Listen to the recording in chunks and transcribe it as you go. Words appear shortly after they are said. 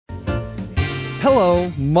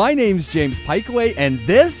Hello, my name's James Pikeway, and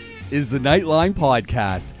this is the Nightline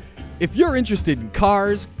Podcast. If you're interested in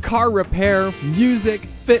cars, car repair, music,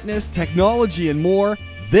 fitness, technology, and more,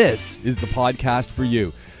 this is the podcast for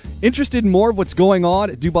you. Interested in more of what's going on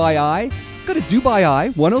at Dubai Eye? Go to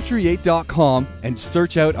DubaiEye1038.com and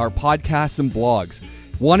search out our podcasts and blogs.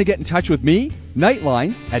 Want to get in touch with me?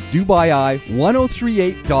 Nightline at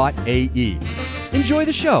DubaiEye1038.ae. Enjoy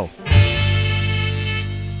the show.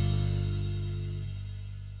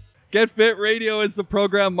 Get Fit Radio is the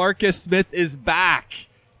program. Marcus Smith is back.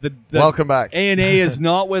 Welcome back. A&A is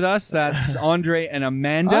not with us. That's Andre and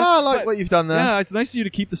Amanda. I like what you've done there. Yeah, it's nice of you to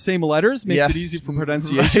keep the same letters. Makes it easy for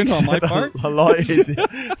pronunciation on my part. A lot easier.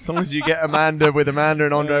 As long as you get Amanda with Amanda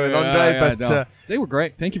and Andre with Andre. No. They were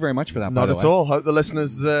great. Thank you very much for that, Not at all. Hope the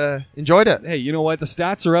listeners enjoyed it. Hey, you know what? The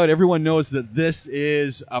stats are out. Everyone knows that this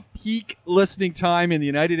is a peak listening time in the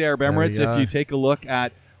United Arab Emirates. If you take a look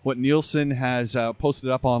at what Nielsen has posted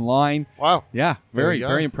up online. Wow. Yeah,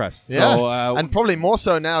 very impressed. Yeah. So, and probably more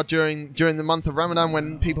so now during the month of Ramadan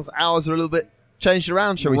when people's hours are a little bit changed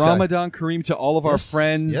around, shall we say. Ramadan Kareem to all of our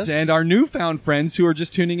friends and our newfound friends who are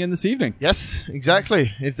just tuning in this evening. Yes,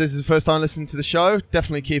 exactly. If this is the first time listening to the show,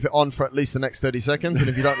 definitely keep it on for at least the next 30 seconds. And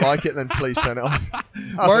if you don't like it, then please turn it off.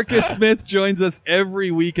 Marcus Smith joins us every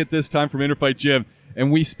week at this time from Inner Fight Gym.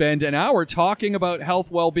 And we spend an hour talking about health,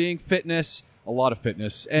 well-being, fitness, a lot of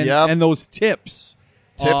fitness, and those tips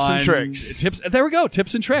and tricks. There we go,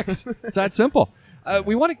 tips and tricks. It's that simple.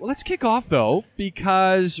 Let's kick off though,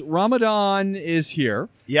 because Ramadan is here.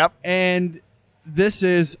 Yep. And this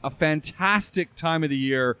is a fantastic time of the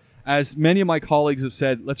year. As many of my colleagues have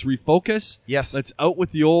said, let's refocus. Yes. Let's out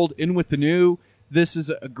with the old, in with the new. This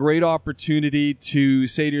is a great opportunity to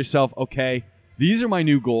say to yourself, okay, these are my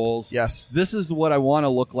new goals. Yes. This is what I want to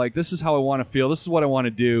look like. This is how I want to feel. This is what I want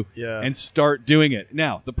to do. Yeah. And start doing it.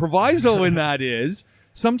 Now, the proviso in that is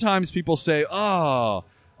sometimes people say, oh,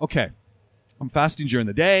 okay, I'm fasting during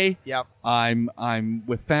the day. Yep. I'm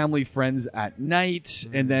with family, friends at night,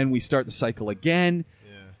 and then we start the cycle again.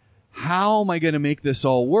 Yeah. How am I going to make this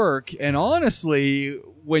all work? And honestly,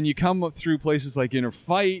 when you come up through places like Inner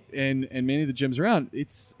Fight and many of the gyms around,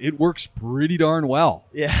 it works pretty darn well.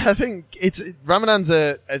 Yeah, I think Ramadan's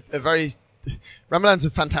Ramadan's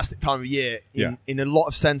a fantastic time of year in a lot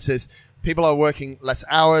of senses. People are working less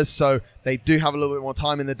hours, so they do have a little bit more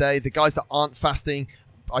time in the day. The guys that aren't fasting,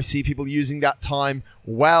 I see people using that time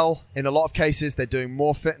well. In a lot of cases, they're doing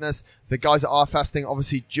more fitness. The guys that are fasting,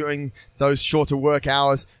 obviously during those shorter work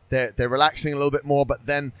hours, they're relaxing a little bit more, but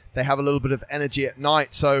then they have a little bit of energy at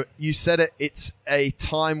night. So you said it, it's a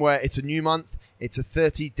time where it's a new month. It's a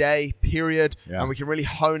 30-day period, and we can really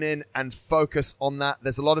hone in and focus on that.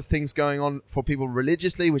 There's a lot of things going on for people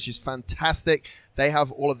religiously, which is fantastic. They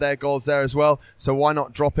have all of their goals there as well. So why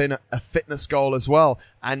not drop in a fitness goal as well?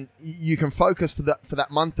 And you can focus for that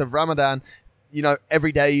month of Ramadan. You know,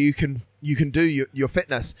 every day you can do your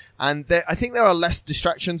fitness, and I think there are less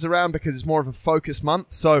distractions around because it's more of a focused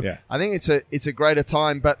month. So I think it's a greater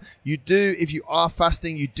time. But if you are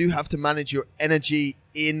fasting, you do have to manage your energy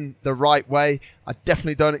in the right way. I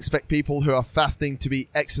definitely don't expect people who are fasting to be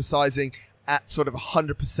exercising at sort of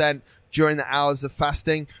 100% during the hours of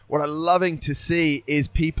fasting. What I'm loving to see is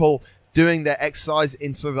people doing their exercise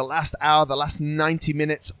in sort of the last hour, the last 90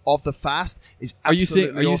 minutes of the fast is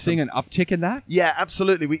absolutely Are you seeing an uptick in that? Yeah,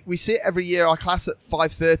 absolutely. We see it every year. Our class at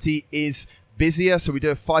 5:30 is busier, so we do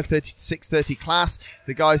a 5:30 to 6:30 class.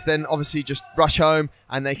 The guys then obviously just rush home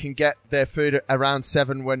and they can get their food around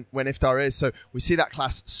 7 when iftar is. So we see that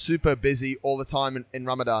class super busy all the time in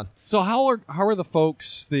Ramadan. So how are the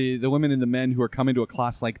folks, the women and the men who are coming to a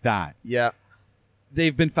class like that? Yeah.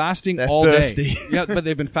 They've been fasting They're all thirsty. day. Yeah, but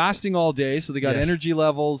they've been fasting all day, so they got energy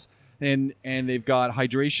levels and they've got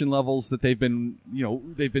hydration levels that they've been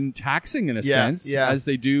taxing in a sense as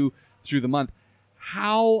they do through the month.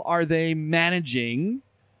 How are they managing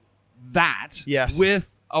that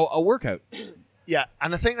with a workout? Yeah,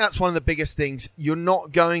 and I think that's one of the biggest things. You're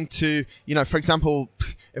not going to, for example,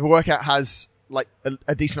 if a workout has like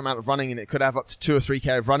a decent amount of running in it, could have up to 2 or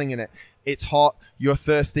 3K of running in it. It's hot, you're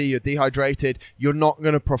thirsty, you're dehydrated, you're not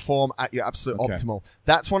going to perform at your absolute optimal.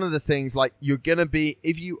 That's one of the things, like you're going to be,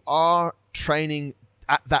 if you are training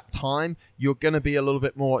at that time, you're going to be a little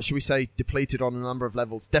bit more, should we say, depleted on a number of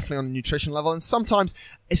levels, definitely on a nutrition level. And sometimes,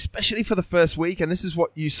 especially for the first week, and this is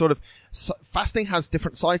what you sort of, fasting has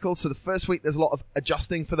different cycles. So the first week, there's a lot of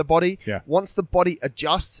adjusting for the body. Yeah. Once the body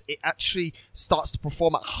adjusts, it actually starts to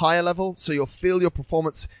perform at a higher level. So you'll feel your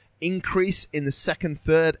performance increase in the second,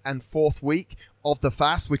 third, and fourth week of the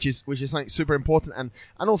fast, which is something super important,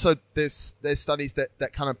 and also there's studies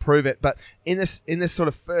that kind of prove it. But in this sort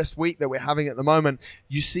of first week that we're having at the moment,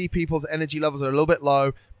 you see people's energy levels are a little bit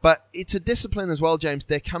low, but it's a discipline as well, James.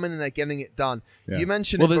 They're coming and they're getting it done. Yeah. You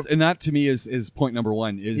mentioned and that to me is point number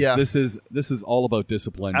one. This is all about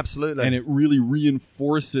discipline. Absolutely, and it really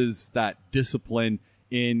reinforces that discipline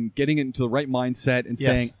in getting it into the right mindset and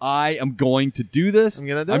saying, I am going to do this. I'm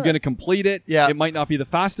going to complete it. Yeah. It might not be the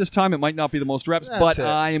fastest time. It might not be the most reps, but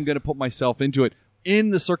I am going to put myself into it in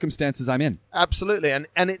the circumstances I'm in. Absolutely.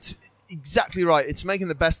 And it's exactly right. It's making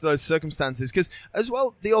the best of those circumstances, because as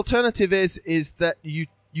well, the alternative is that you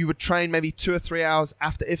would train maybe 2 or 3 hours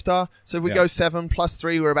after iftar. So if we go 7 plus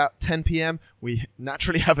 3, we're about 10 p.m. We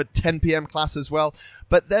naturally have a 10 p.m. class as well.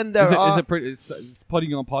 But then is it pretty, it's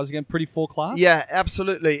putting you on pause again, pretty full class? Yeah,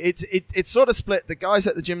 absolutely. It's sort of split. The guys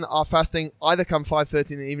at the gym that are fasting either come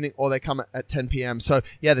 5:30 in the evening or they come at 10 p.m. So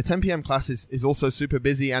yeah, the 10 p.m. class is also super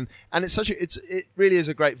busy, and it's it really is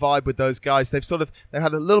a great vibe with those guys. They've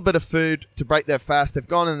had a little bit of food to break their fast. They've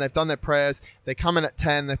gone and they've done their prayers. They come in at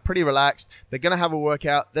 10. They're pretty relaxed. They're going to have a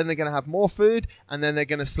workout. Then they're going to have more food, and then they're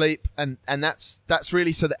going to sleep. And that's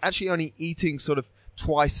really, so they're actually only eating sort of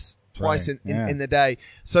twice in the day.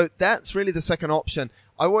 So that's really the second option.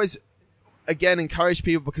 I always, again, encourage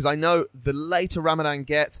people, because I know the later Ramadan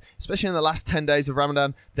gets, especially in the last 10 days of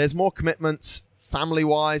Ramadan, there's more commitments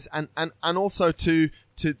family-wise and also to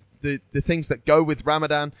the things that go with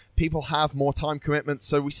Ramadan. People have more time commitments,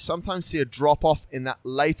 so we sometimes see a drop-off in that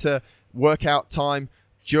later workout time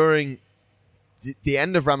during the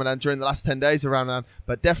end of Ramadan, during the last 10 days of Ramadan.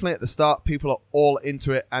 But definitely at the start, people are all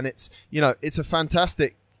into it, and it's a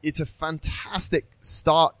fantastic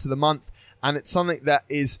start to the month, and it's something that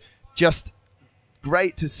is just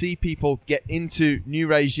great to see people get into new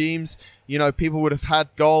regimes. People would have had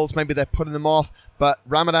goals, maybe they're putting them off, but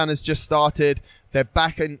Ramadan has just started. They're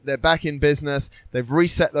back in business. They've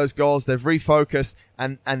reset those goals. They've refocused,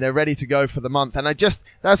 and they're ready to go for the month. And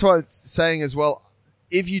that's what I'm saying as well.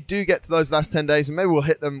 If you do get to those last 10 days, and maybe we'll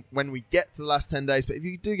hit them when we get to the last 10 days, but if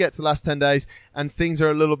you do get to the last 10 days and things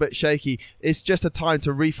are a little bit shaky, it's just a time to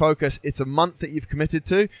refocus. It's a month that you've committed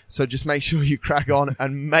to, so just make sure you crack on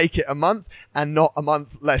and make it a month and not a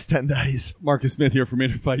month less 10 days. Marcus Smith here from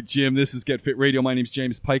Inner Fight Gym. This is Get Fit Radio. My name's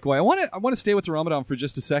James Pikeway. I want to stay with the Ramadan for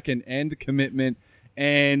just a second, and the commitment,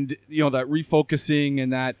 and that refocusing,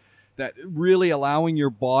 and that really allowing your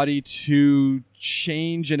body to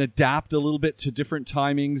change and adapt a little bit to different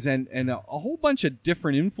timings and a whole bunch of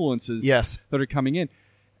different influences that are coming in.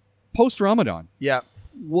 Post-Ramadan,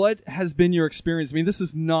 what has been your experience? I mean, this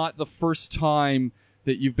is not the first time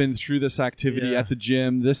that you've been through this activity at the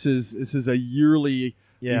gym. This is a yearly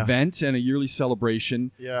event and a yearly celebration,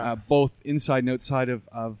 both inside and outside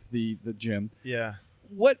of the gym. Yeah.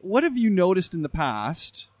 What have you noticed in the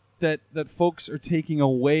past that folks are taking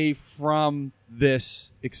away from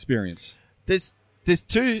this experience? There's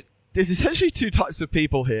essentially two types of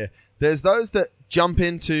people here. There's those that jump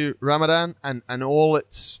into Ramadan and all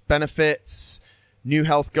its benefits, new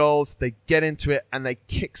health goals. They get into it and they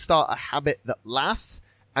kickstart a habit that lasts.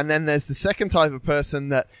 And then there's the second type of person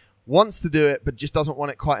that wants to do it but just doesn't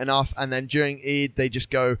want it quite enough, and then during Eid they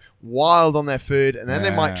just go wild on their food, and then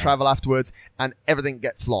they might travel afterwards and everything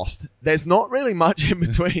gets lost. There's not really much in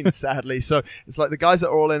between, sadly. So it's like the guys that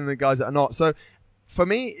are all in and the guys that are not. So for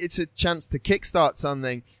me, it's a chance to kickstart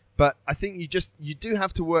something, but I think you do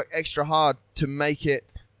have to work extra hard to make it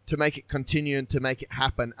continue and to make it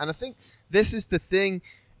happen. And I think this is the thing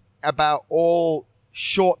about all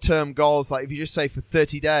short-term goals. Like if you just say for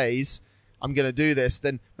 30 days I'm going to do this,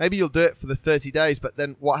 then maybe you'll do it for the 30 days, but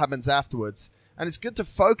then what happens afterwards? And it's good to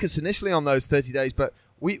focus initially on those 30 days, but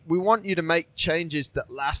we want you to make changes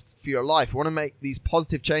that last for your life. We want to make these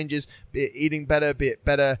positive changes, be it eating better, be it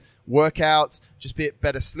better workouts, just be it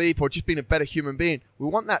better sleep, or just being a better human being. We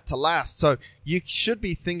want that to last. So you should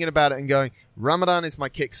be thinking about it and going, Ramadan is my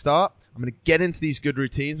kickstart. I'm going to get into these good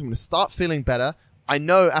routines. I'm going to start feeling better. I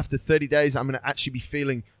know after 30 days, I'm going to actually be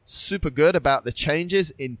feeling super good about the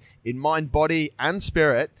changes in mind, body, and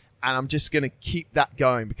spirit. And I'm just going to keep that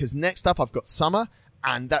going, because next up I've got summer,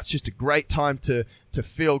 and that's just a great time to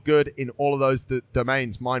feel good in all of those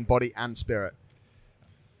domains, mind, body, and spirit.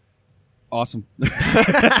 Awesome. That's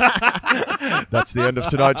the end of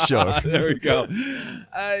tonight's show. There we go.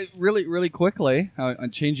 Really, really quickly,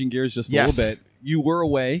 changing gears just a little bit. You were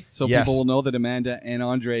away, so people will know that Amanda and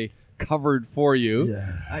Andre covered for you.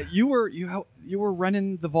 Yeah. You were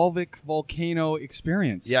running the Volvic Volcano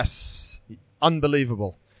Experience. Yes,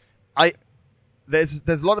 unbelievable. There's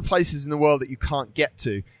a lot of places in the world that you can't get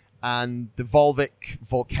to, and the Volvic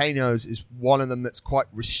volcanoes is one of them that's quite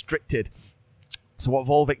restricted. So what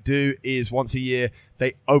Volvic do is once a year,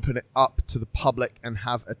 they open it up to the public and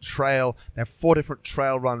have a trail. They have 4 different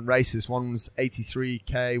trail run races. One's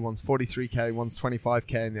 83K, one's 43K, one's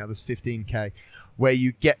 25K, and the other's 15K, where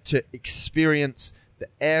you get to experience the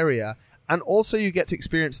area. And also you get to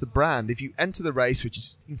experience the brand. If you enter the race, which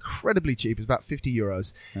is incredibly cheap, it's about 50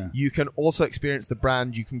 euros, you can also experience the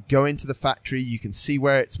brand. You can go into the factory. You can see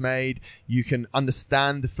where it's made. You can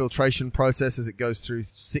understand the filtration process as it goes through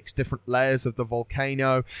 6 different layers of the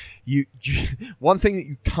volcano. One thing that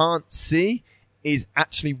you can't see is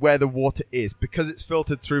actually where the water is, because it's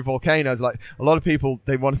filtered through volcanoes. Like a lot of people,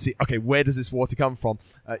 they want to see, okay, where does this water come from?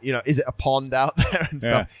 Is it a pond out there and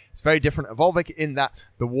stuff? Yeah. It's very different at Volvic in that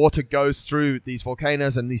the water goes through these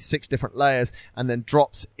volcanoes and these 6 different layers and then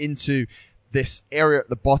drops into this area at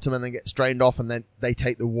the bottom and then gets drained off, and then they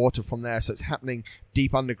take the water from there. So it's happening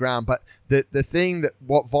deep underground. But the thing that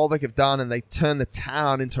what Volvic have done, and they turn the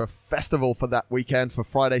town into a festival for that weekend, for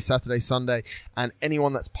Friday, Saturday, Sunday, and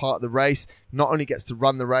anyone that's part of the race not only gets to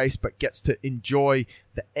run the race but gets to enjoy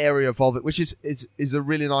the area of Volvic, which is a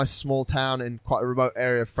really nice small town in quite a remote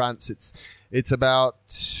area of France.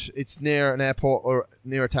 It's near an airport or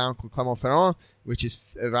near a town called Clermont-Ferrand, which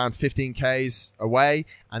is around 15 k's away,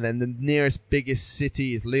 and then the nearest biggest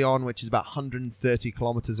city is Lyon, which is about 130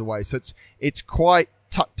 kilometers away. So it's quite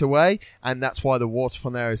tucked away, and that's why the water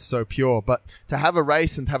from there is so pure. But to have a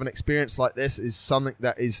race and have an experience like this is something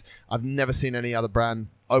that I've never seen any other brand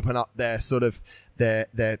open up their sort of their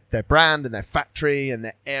brand and their factory and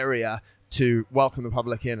their area to welcome the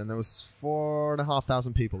public in, and there was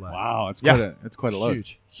 4,500 people there. Wow, it's quite a lot.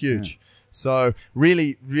 Huge. Yeah. So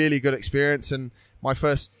really, really good experience, and my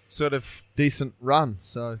first sort of decent run.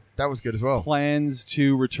 So that was good as well. Plans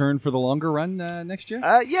to return for the longer run next year?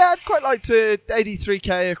 Yeah, I'd quite like to.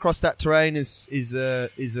 83K across that terrain is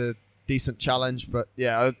a decent challenge, but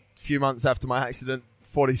yeah, a few months after my accident,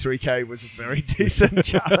 43K was a very decent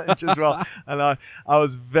challenge as well, and I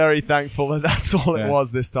was very thankful that that's all it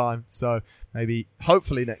was this time. So maybe,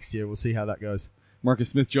 hopefully next year, we'll see how that goes. Marcus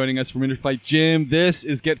Smith joining us from Interfight Gym. This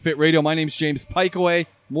is Get Fit Radio. My name's James Pikeway.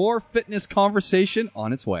 More fitness conversation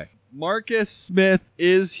on its way. Marcus Smith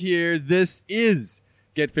is here. This is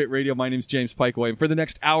Get Fit Radio. My name's James Pikeway. And for the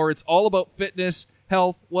next hour, it's all about fitness,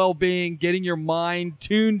 health, well-being, getting your mind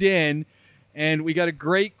tuned in. And we got a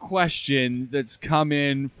great question that's come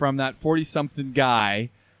in from that 40-something guy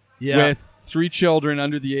with 3 children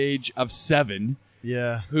under the age of 7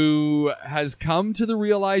 who has come to the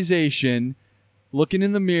realization, looking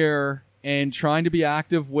in the mirror and trying to be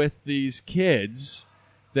active with these kids,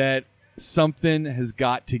 that something has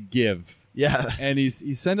got to give. Yeah. And he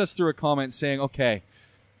sent us through a comment saying, okay,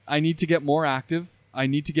 I need to get more active. I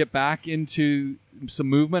need to get back into some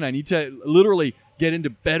movement. I need to literally get into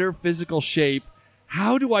better physical shape.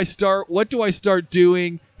 How do I start? What do I start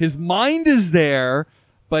doing? His mind is there,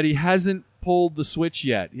 but he hasn't pulled the switch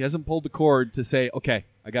yet. He hasn't pulled the cord to say, okay,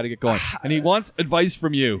 I got to get going. And he wants advice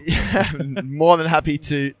from you. Yeah, more than happy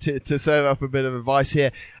to serve up a bit of advice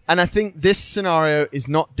here. And I think this scenario is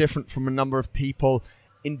not different from a number of people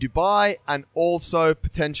in Dubai and also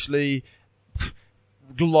potentially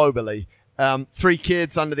globally. 3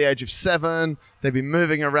 kids under the age of 7. They've been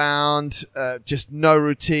moving around, just no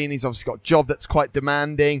routine. He's obviously got a job that's quite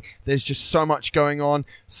demanding. There's just so much going on.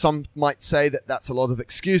 Some might say that that's a lot of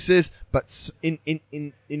excuses, but in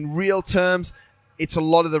real terms, it's a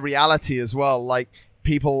lot of the reality as well. Like,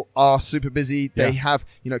 people are super busy. They have,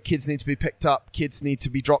 kids need to be picked up. Kids need to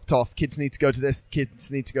be dropped off. Kids need to go to this.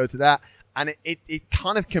 Kids need to go to that. And it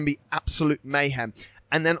kind of can be absolute mayhem.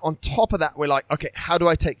 And then on top of that, we're like, okay, how do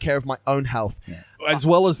I take care of my own health? Yeah. As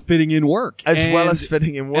well as fitting in work. And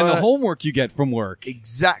the homework you get from work.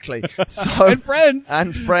 Exactly. So and friends.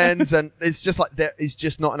 And it's just like there is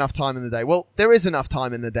just not enough time in the day. Well, there is enough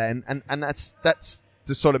time in the day, and that's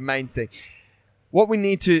the sort of main thing. What we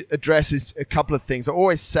need to address is a couple of things. I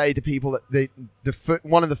always say to people that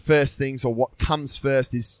one of the first things, or what comes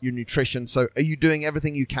first, is your nutrition. So are you doing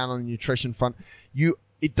everything you can on the nutrition front?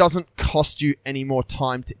 It doesn't cost you any more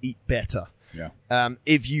time to eat better. Yeah.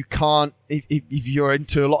 If you're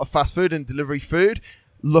into a lot of fast food and delivery food,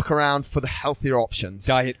 look around for the healthier options.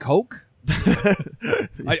 Diet Coke?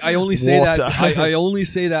 I only say Water. that. I only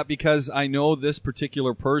say that because I know this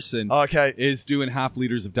particular person is doing half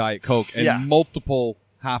liters of Diet Coke and multiple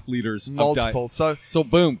half liters multiple. of diet. So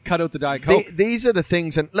boom, cut out the Diet Coke. These are the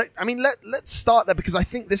things, and let's start there, because I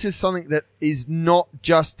think this is something that is not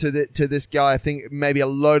just to this guy. I think maybe a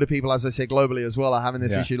load of people, as I say, globally as well, are having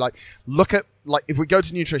this issue. Like, look at, like, if we go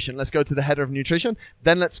to nutrition, let's go to the header of nutrition,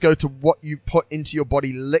 then let's go to what you put into your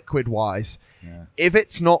body liquid wise. Yeah. If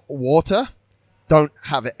it's not water, don't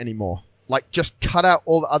have it anymore. Like, just cut out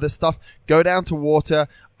all the other stuff, go down to water,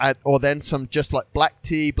 or then some just like black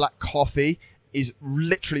tea, black coffee is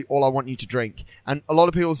literally all I want you to drink. And a lot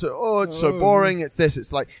of people say, oh, it's so boring, it's this.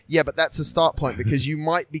 It's like, yeah, but that's a start point, because you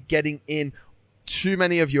might be getting in too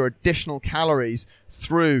many of your additional calories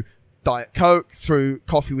through Diet Coke, through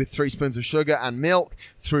coffee with 3 spoons of sugar and milk,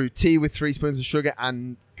 through tea with 3 spoons of sugar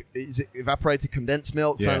and is it evaporated condensed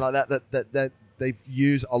milk, something like that they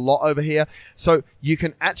use a lot over here. So you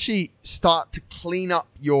can actually start to clean up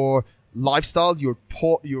your lifestyle, your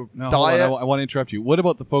diet. I want to interrupt you. What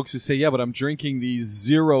about the folks who say, yeah, but I'm drinking these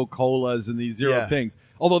zero colas and these zero things,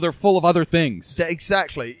 although they're full of other things?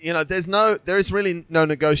 Exactly. There is really no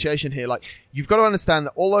negotiation here. Like, you've got to understand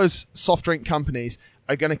that all those soft drink companies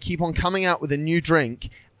are going to keep on coming out with a new drink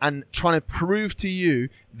and trying to prove to you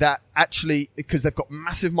that actually, because they've got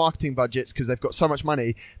massive marketing budgets, because they've got so much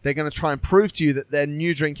money, they're going to try and prove to you that their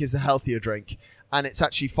new drink is a healthier drink. And it's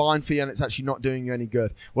actually fine for you, and it's actually not doing you any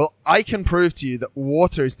good. Well, I can prove to you that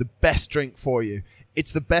water is the best drink for you.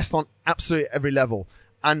 It's the best on absolutely every level.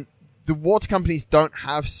 And the water companies don't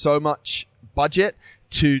have so much budget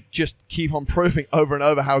to just keep on proving over and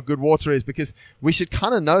over how good water is, because we should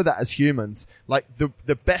kind of know that as humans. Like,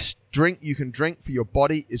 the best drink you can drink for your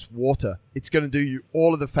body is water. It's going to do you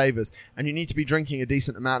all of the favors, and you need to be drinking a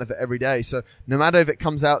decent amount of it every day. So no matter if it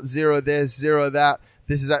comes out zero this, zero that,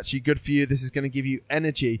 this is actually good for you, this is going to give you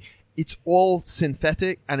energy, it's all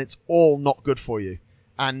synthetic and it's all not good for you.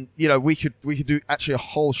 And, we could do actually a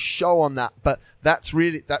whole show on that, but that's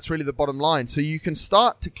really the bottom line. So you can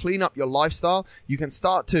start to clean up your lifestyle. You can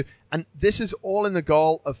start to, and this is all in the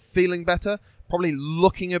goal of feeling better, probably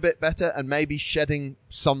looking a bit better, and maybe shedding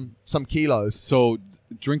some kilos. So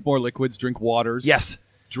drink more liquids, drink waters. Yes.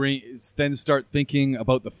 Then start thinking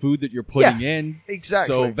about the food that you're putting in.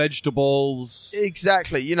 Exactly. So vegetables.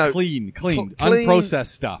 Exactly. Clean,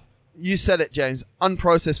 unprocessed stuff. You said it, James.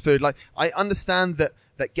 Unprocessed food. Like, I understand that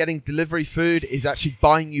getting delivery food is actually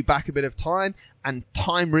buying you back a bit of time, and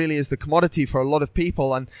time really is the commodity for a lot of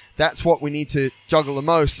people, and that's what we need to juggle the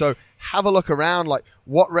most. So have a look around, like,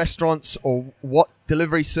 what restaurants or what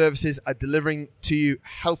delivery services are delivering to you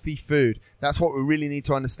healthy food. That's what we really need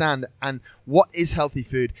to understand. And what is healthy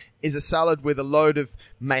food? Is a salad with a load of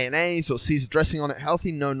mayonnaise or Caesar dressing on it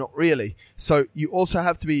healthy? No, not really. So you also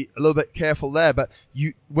have to be a little bit careful there. But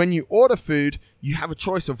when you order food, you have a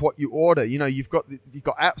choice of what you order. You've got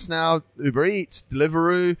apps now, Uber Eats,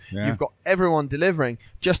 Deliveroo. Yeah. You've got everyone delivering.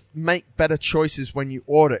 Just make better choices when you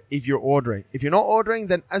order, if you're ordering. If you're not ordering,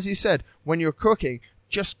 then as you said, when you're cooking,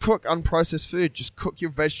 just cook unprocessed food. Just cook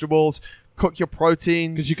your vegetables, cook your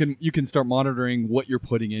proteins. Because you can start monitoring what you're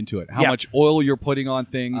putting into it, how much oil you're putting on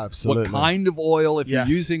things, Absolutely. What kind of oil, if you're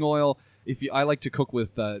using oil. I like to cook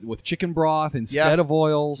with chicken broth instead of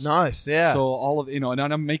oils. Nice, yeah. So all of and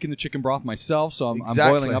I'm making the chicken broth myself, so I'm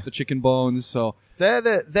boiling up the chicken bones. So they're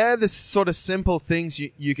the sort of simple things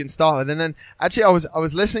you can start with. And then actually, I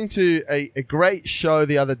was listening to a great show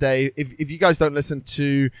the other day. If you guys don't listen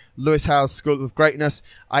to Lewis Howes' School of Greatness,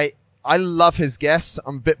 I love his guests.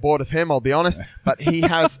 I'm a bit bored of him, I'll be honest. But he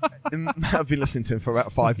has... I've been listening to him for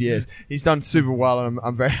about 5 years. He's done super well, and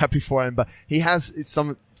I'm very happy for him. But he has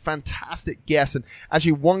some fantastic guests. And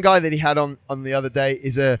actually, one guy that he had on the other day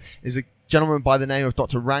is a gentleman by the name of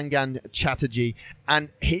Dr. Rangan Chatterjee. And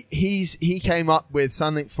he came up with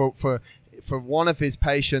something for one of his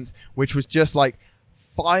patients, which was just like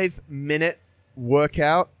 5-minute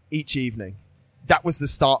workout each evening. That was the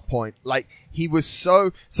start point. Like, he was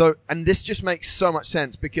so, and this just makes so much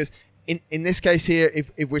sense, because in this case here,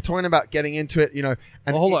 if we're talking about getting into it,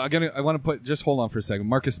 and hold on, I want to just hold on for a second.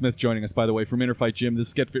 Marcus Smith joining us, by the way, from Inner Fight Gym. This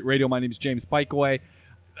is Get Fit Radio. My name is James Pikeway.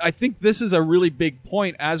 I think this is a really big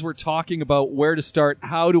point as we're talking about where to start.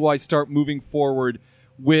 How do I start moving forward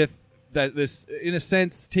with this, in a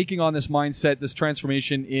sense, taking on this mindset, this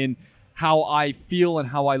transformation in how I feel and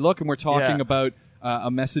how I look? And we're talking about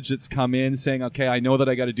a message that's come in saying, okay, I know that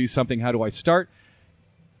I got to do something. How do I start?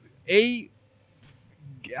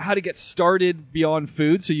 How to get started beyond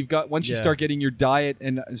food. So once you start getting your diet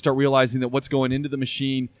and start realizing that what's going into the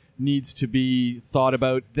machine needs to be thought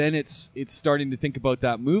about, then it's starting to think about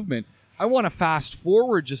that movement. I want to fast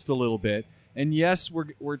forward just a little bit. And yes,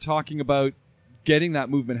 we're talking about getting that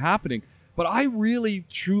movement happening. But I really,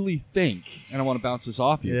 truly think, and I want to bounce this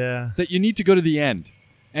off you, that you need to go to the end.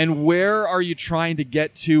 and where are you trying to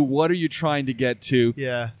get to? What are you trying to get to?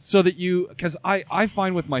 Yeah. So that because I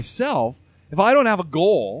find with myself, if I don't have a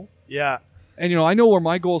goal, Yeah. and I know where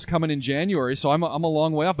my goal's coming in January, so I'm a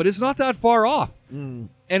long way off, but it's not that far off. Mm.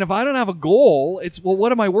 And if I don't have a goal, it's, well,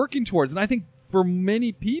 what am I working towards? And I think for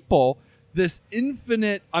many people, this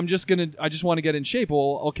infinite, I just want to get in shape.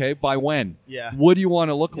 Well, okay, by when? Yeah. What do you want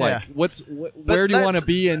to look Yeah. like? Where do you want to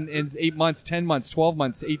be in 8 months, 10 months, 12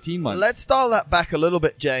 months, 18 months? Let's dial that back a little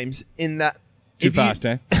bit, James, in that... Too fast,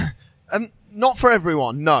 eh? Not for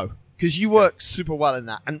everyone, no. Because you work super well in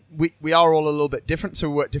that. And we are all a little bit different, so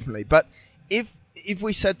we work differently. But if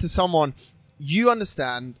we said to someone, you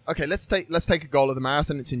understand, okay, let's take a goal of the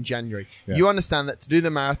marathon, it's in January. Yeah. You understand that to do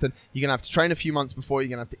the marathon, you're going to have to train a few months before, you're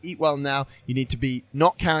going to have to eat well now, you need to be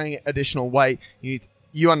not carrying additional weight,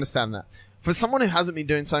 you understand that. For someone who hasn't been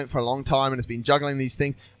doing something for a long time and has been juggling these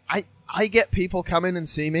things, I get people come in and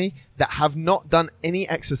see me that have not done any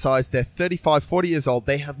exercise. They're 35, 40 years old.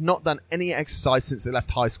 They have not done any exercise since they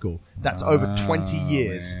left high school. That's over 20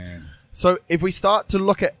 years. Man. So if we start to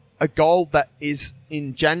look at a goal that is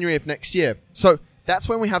in January of next year, so that's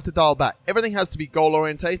when we have to dial back. Everything has to be goal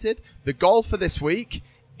orientated. The goal for this week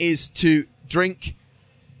is to drink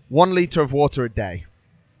 1 liter of water a day.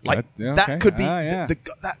 Like that could be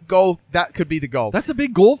that goal. That could be the goal. That's a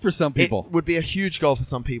big goal for some people. It would be a huge goal for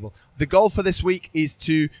some people. The goal for this week is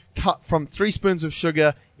to cut from 3 spoons of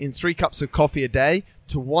sugar in 3 cups of coffee a day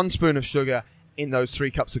to 1 spoon of sugar in those 3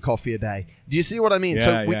 cups of coffee a day. Do you see what I mean?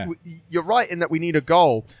 Yeah, You're right in that we need a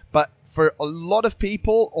goal, but for a lot of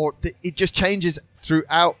people, it just changes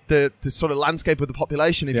throughout the sort of landscape of the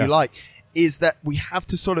population, if you like, is that we have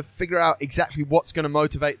to sort of figure out exactly what's going to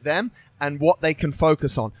motivate them and what they can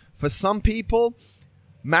focus on. For some people,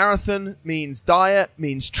 marathon means diet,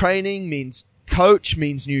 means training, means coach,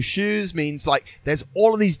 means new shoes, means like there's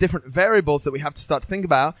all of these different variables that we have to start to think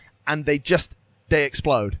about, and they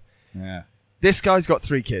explode. Yeah. This guy's got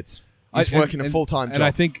 3 kids. He's working a full-time job. And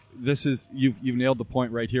I think this is you've nailed the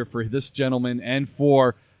point right here for this gentleman and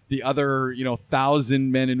for the other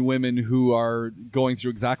 1,000 men and women who are going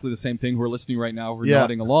through exactly the same thing, who are listening right now, who are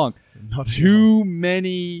nodding along. Too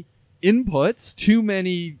many inputs, too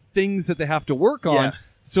many things that they have to work on,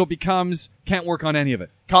 so it becomes can't work on any of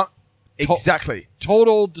it. Exactly.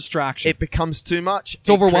 Total distraction. It becomes too much. It's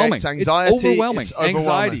overwhelming. Anxiety. It's overwhelming. It's overwhelming.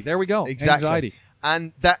 Anxiety. There we go. Exactly.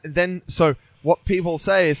 Anxiety. And so what people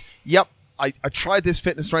say is, yep, I tried this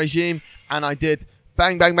fitness regime and I did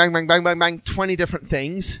bang, bang, bang, bang, bang, bang, bang, 20 different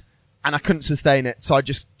things, and I couldn't sustain it, so I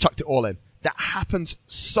just chucked it all in. That happens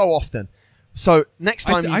so often. So next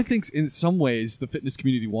time... I think in some ways the fitness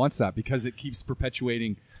community wants that because it keeps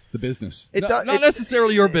perpetuating the business. Not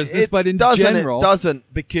necessarily your business, but in general. It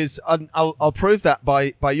doesn't, because I'll prove that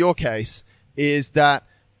by your case, is that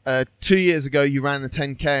 2 years ago you ran the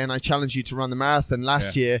 10K and I challenged you to run the marathon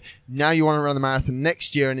last year. Now you want to run the marathon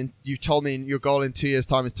next year, and you've told me your goal in 2 years'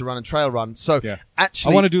 time is to run a trail run. So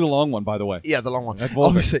actually... I want to do the long one, by the way. Yeah, the long one.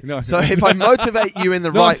 Obviously. No. So if I motivate you in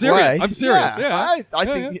the right way... I'm serious. Yeah.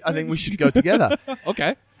 I think we should go together.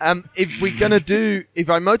 Okay. If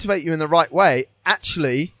I motivate you in the right way,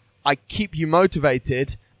 actually, I keep you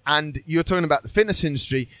motivated. And you're talking about the fitness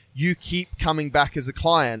industry, you keep coming back as a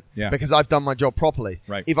client because I've done my job properly.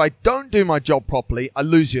 Right. If I don't do my job properly, I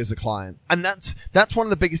lose you as a client. And that's one of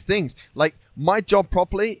the biggest things. Like, my job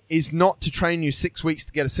properly is not to train you 6 weeks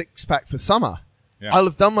to get a six-pack for summer. Yeah. I'll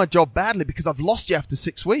have done my job badly because I've lost you after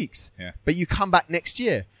 6 weeks. Yeah. But you come back next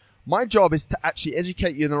year. My job is to actually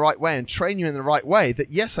educate you in the right way and train you in the right way that,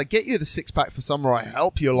 yes, I get you the six-pack for summer, I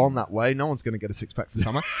help you along that way. No one's going to get a six-pack for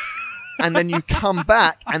summer. And then you come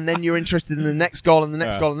back, and then you're interested in the next goal and the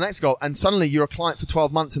next goal and the next goal, and suddenly you're a client for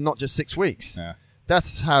 12 months and not just 6 weeks. Yeah.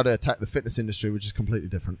 That's how to attack the fitness industry, which is completely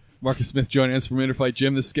different. Marcus Smith joining us from Interfight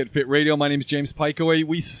Gym. This is Get Fit Radio. My name is James Pikeway.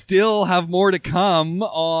 We still have more to come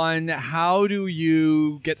on how do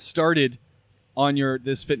you get started on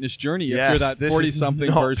this fitness journey if you're that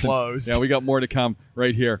 40-something person. Closed. Yeah, we got more to come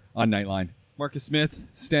right here on Nightline. Marcus Smith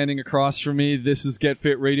standing across from me. This is Get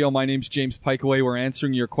Fit Radio. My name's James Pikeway. We're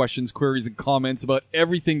answering your questions, queries, and comments about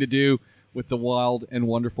everything to do with the wild and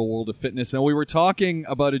wonderful world of fitness. And we were talking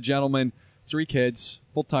about a gentleman, 3 kids,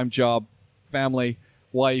 full-time job, family,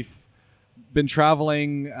 wife, been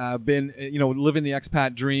traveling, living the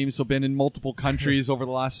expat dream, so been in multiple countries over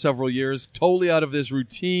the last several years, totally out of this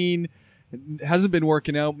routine, hasn't been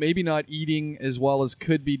working out, maybe not eating as well as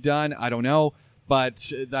could be done, I don't know.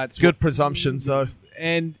 But that's good presumptions, though,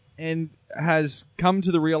 and has come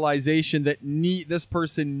to the realization that this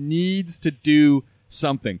person needs to do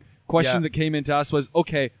something. Question that came into us was,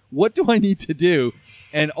 okay, what do I need to do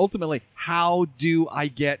And ultimately, how do I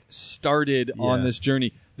get started on this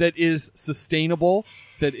journey that is sustainable,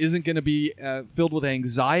 that isn't going to be filled with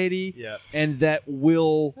anxiety, and that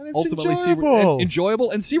will ultimately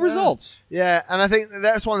enjoyable and see results. Yeah, and I think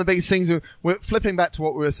that's one of the biggest things. We're flipping back to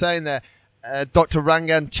what we were saying there. Dr.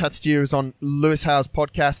 Rangan Chatterjee was on Lewis Howe's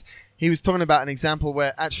podcast. He was talking about an example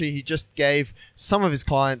where actually he just gave some of his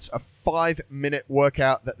clients a 5-minute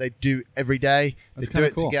workout that they do every day. They do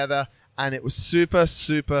it together, and it was super,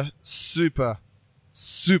 super, super,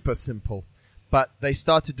 super simple. But they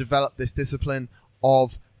started to develop this discipline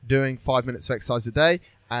of doing 5 minutes of exercise a day,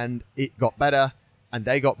 and it got better, and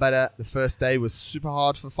they got better. The first day was super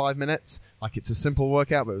hard for 5 minutes. Like, it's a simple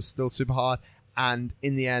workout, but it was still super hard. And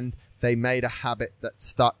in the end, they made a habit that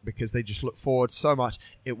stuck because they just looked forward so much.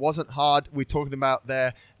 It wasn't hard. We're talking about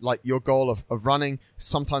there, like, your goal of running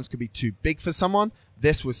sometimes could be too big for someone.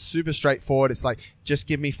 This was super straightforward. It's like, just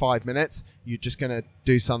give me 5 minutes. You're just going to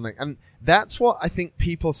do something. And that's what I think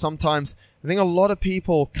people sometimes, I think a lot of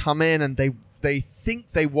people come in and they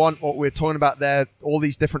think they want what we're talking about there, all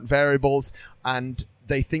these different variables, and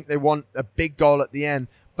they think they want a big goal at the end.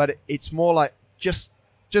 But it's more like, just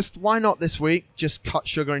why not this week? Just cut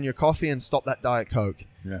sugar in your coffee and stop that Diet Coke.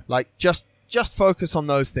 Yeah. Like, just focus on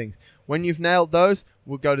those things. When you've nailed those,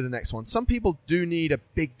 we'll go to the next one. Some people do need a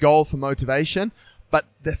big goal for motivation, but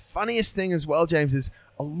the funniest thing as well, James, is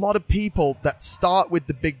a lot of people that start with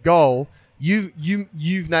the big goal.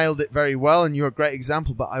 You've nailed it very well, and you're a great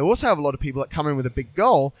example. But I also have a lot of people that come in with a big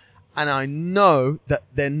goal, and I know that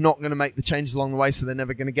they're not going to make the changes along the way, so they're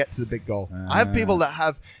never going to get to the big goal. I have people that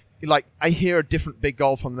have, like, I hear a different big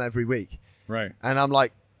goal from them every week. Right. And I'm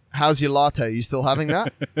like, how's your latte? Are you still having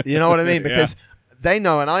that? You know what I mean? Because they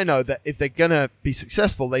know, and I know, that if they're going to be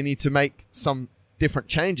successful, they need to make some different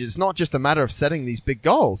changes. It's not just a matter of setting these big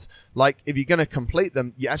goals. Like, if you're going to complete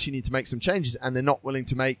them, you actually need to make some changes, and they're not willing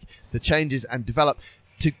to make the changes and develop.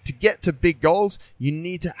 To get to big goals, you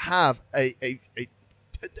need to have a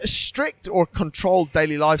strict or controlled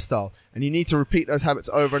daily lifestyle, and you need to repeat those habits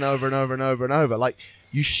over and over and over and over and over. Like,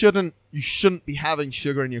 you shouldn't be having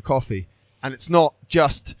sugar in your coffee, and it's not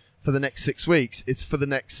just for the next 6 weeks, it's for the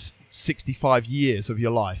next 65 years of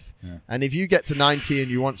your life. And if you get to 90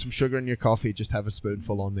 and you want some sugar in your coffee, just have a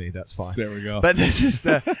spoonful on me. That's fine. There we go. But this is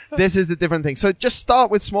the different thing. So just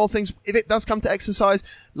start with small things. If it does come to exercise,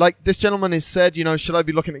 like this gentleman has said, should I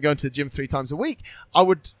be looking at going to the gym 3 times a week? I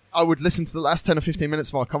would listen to the last 10 or 15 minutes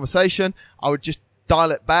of our conversation. I would just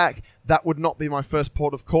dial it back. That would not be my first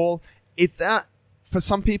port of call. For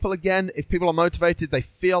some people, again, if people are motivated, they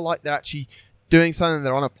feel like they're actually doing something,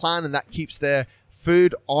 they're on a plan, and that keeps their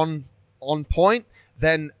food on point,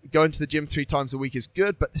 then going to the gym 3 times a week is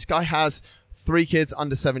good. But this guy has 3 kids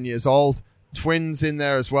under 7 years old, twins in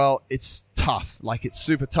there as well. It's tough. Like, it's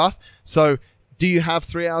super tough. So do you have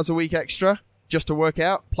 3 hours a week extra just to work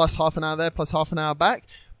out, plus half an hour there, plus half an hour back?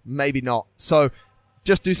 Maybe not. So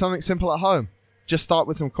just do something simple at home. Just start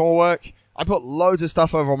with some core work. I put loads of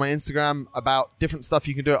stuff over on my Instagram about different stuff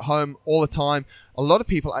you can do at home all the time. A lot of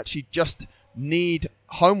people actually just need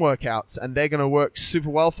home workouts, and they're going to work super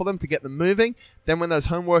well for them to get them moving. Then when those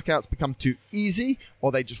home workouts become too easy,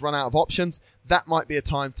 or they just run out of options, that might be a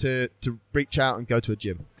time to reach out and go to a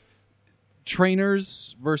gym.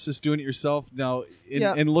 Trainers versus doing it yourself. Now,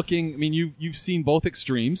 in looking, I mean, you've seen both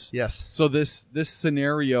extremes. Yes. So this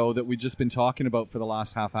scenario that we've just been talking about for the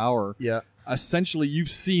last half hour, essentially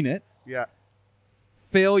you've seen it. Yeah.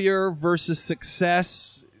 Failure versus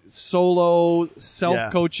success, solo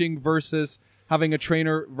self-coaching versus having a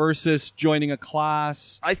trainer versus joining a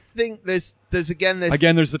class. I think there's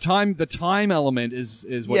the time element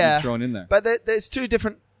is what you've thrown in there. But there's two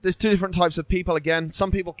different types of people. Again, some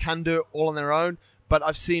people can do it all on their own, but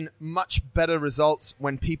I've seen much better results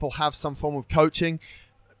when people have some form of coaching.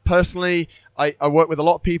 Personally, I work with a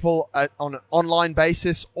lot of people on an online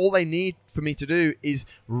basis. All they need for me to do is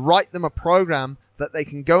write them a program that they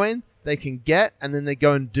can go in, they can get, and then they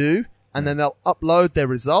go and do, and then they'll upload their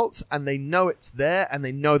results, and they know it's there, and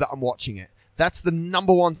they know that I'm watching it. That's the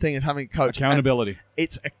number one thing of having a coach. Accountability.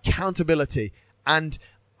 It's accountability. And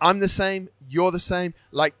I'm the same, you're the same.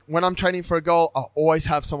 Like, when I'm training for a goal, I'll always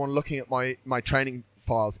have someone looking at my training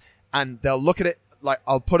files, and they'll look at it. Like,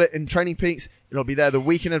 I'll put it in Training Peaks, it'll be there the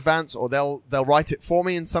week in advance, or they'll write it for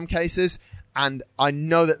me in some cases, and I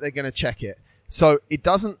know that they're going to check it. So it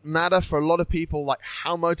doesn't matter for a lot of people, like,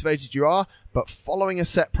 how motivated you are, but following a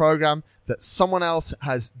set program that someone else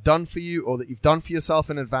has done for you, or that you've done for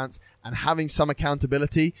yourself in advance, and having some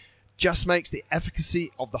accountability just makes the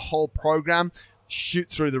efficacy of the whole program shoot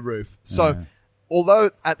through the roof. So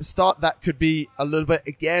although at the start that could be a little bit,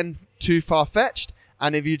 again, too far-fetched,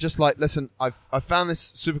 And if you're just like, listen, I've found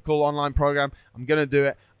this super cool online program, I'm going to do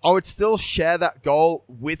it, I would still share that goal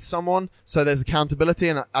with someone so there's accountability.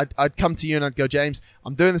 And I'd come to you and I'd go, James,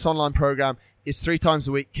 I'm doing this online program. It's 3 times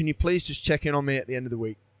a week. Can you please just check in on me at the end of the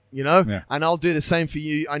week? You know, and I'll do the same for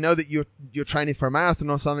you. I know that you're training for a marathon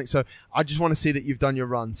or something, so I just want to see that you've done your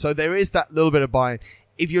run. So there is that little bit of buy-in.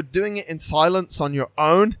 If you're doing it in silence on your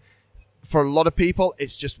own, for a lot of people,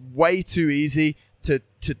 it's just way too easy to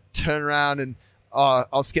turn around and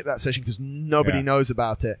I'll skip that session because nobody knows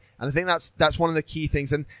about it. And I think that's one of the key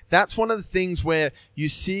things. And that's one of the things where you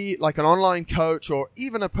see like an online coach or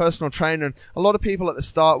even a personal trainer. And a lot of people at the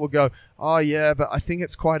start will go, oh yeah, but I think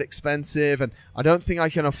it's quite expensive and I don't think I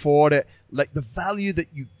can afford it. Like the value that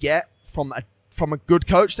you get from a good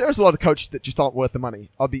coach, there's a lot of coaches that just aren't worth the money.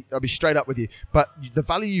 I'll be straight up with you. But the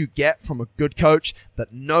value you get from a good coach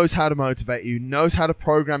that knows how to motivate you, knows how to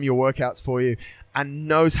program your workouts for you, and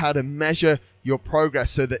knows how to measure your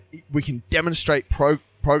progress so that we can demonstrate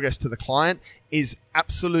progress to the client is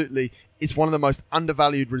one of the most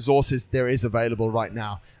undervalued resources there is available right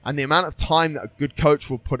now. And the amount of time that a good coach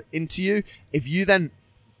will put into you, if you then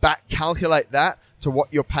back calculate that to what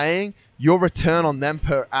you're paying, your return on them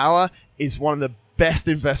per hour is one of the best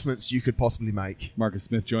investments you could possibly make. Marcus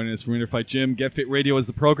Smith joining us from Inner Fight Gym. Get Fit Radio is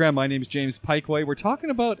the program. My name is James Pikeway. We're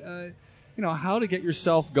talking about how to get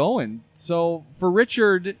yourself going. So for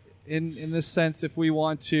Richard, in this sense, if we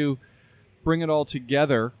want to bring it all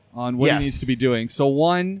together on what he needs to be doing. So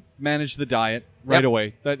one, manage the diet right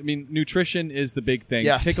away. Nutrition is the big thing.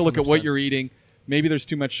 Yes, take a look 100%. at what you're eating. Maybe there's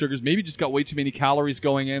too much sugars. Maybe you just got way too many calories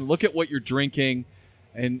going in. Look at what you're drinking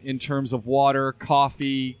in terms of water,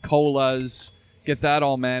 coffee, colas. Get that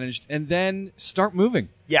all managed. And then start moving.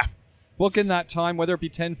 Yeah. Book in that time, whether it be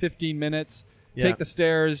 10, 15 minutes. Take the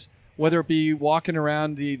stairs, whether it be walking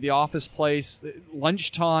around the office place,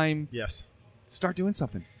 lunchtime. Yes. Start doing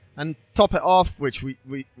something. And top it off, which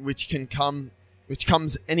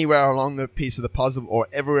comes anywhere along the piece of the puzzle or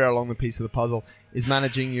everywhere along the piece of the puzzle, is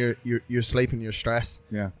managing your sleep and your stress.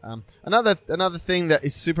 Yeah. Another thing that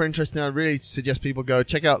is super interesting, I really suggest people go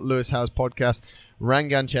check out Lewis Howe's podcast,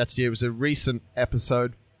 Rangan Chatterjee. It was a recent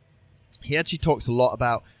episode. He actually talks a lot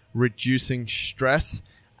about reducing stress,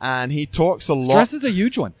 and he talks a lot. Stress is a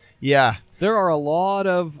huge one. Yeah. There are a lot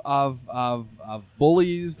of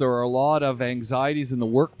bullies. There are a lot of anxieties in the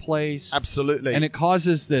workplace. Absolutely. And it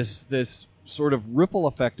causes this sort of ripple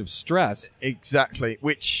effect of stress. Exactly.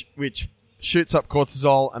 Which shoots up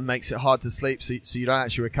cortisol and makes it hard to sleep, so you don't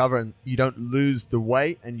actually recover and you don't lose the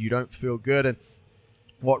weight and you don't feel good. And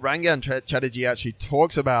what Rangan Chatterjee actually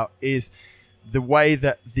talks about is the way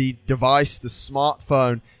that the device, the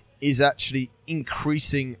smartphone, is actually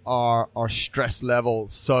increasing our stress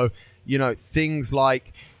levels. So, things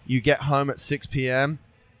like you get home at 6 p.m.,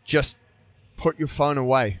 just put your phone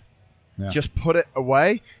away. Yeah. Just put it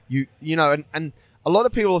away. And a lot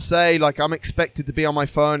of people say, like, I'm expected to be on my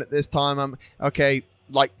phone at this time.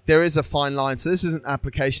 There is a fine line. So this is an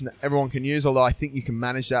application that everyone can use, although I think you can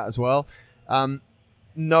manage that as well.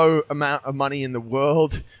 No amount of money in the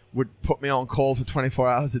world would put me on call for 24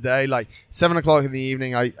 hours a day. Like 7 o'clock in the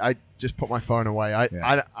evening, I just put my phone away.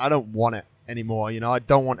 I don't want it anymore. I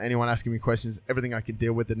don't want anyone asking me questions. Everything I can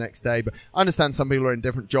deal with the next day. But I understand some people are in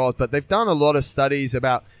different jobs, but they've done a lot of studies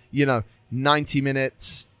about, 90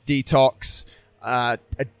 minutes detox, a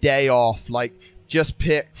day off. Like just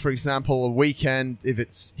pick, for example, a weekend. If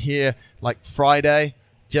it's here, like Friday,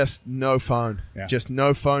 just no phone. Yeah. Just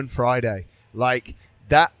no phone Friday. Like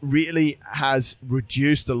that really has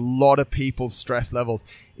reduced a lot of people's stress levels.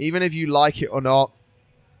 Even if you like it or not,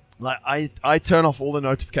 like I turn off all the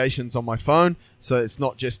notifications on my phone, so it's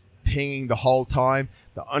not just pinging the whole time.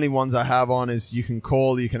 The only ones I have on is you can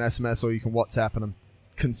call, you can SMS, or you can WhatsApp, and I'm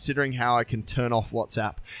considering how I can turn off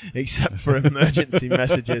WhatsApp except for emergency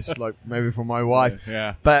messages, like maybe from my wife.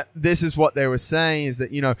 Yeah. But this is what they were saying, is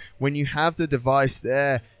that, when you have the device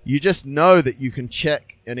there, you just know that you can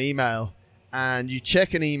check an email. And you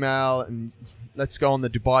check an email, and let's go on the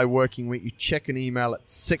Dubai working week. You check an email at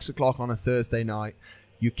 6 o'clock on a Thursday night.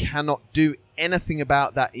 You cannot do anything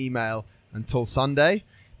about that email until Sunday.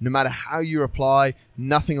 No matter how you reply,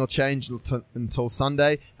 nothing will change until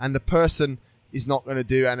Sunday. And the person is not going to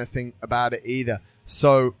do anything about it either.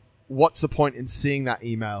 So what's the point in seeing that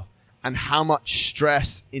email? And how much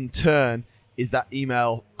stress in turn is that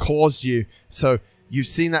email caused you? So you've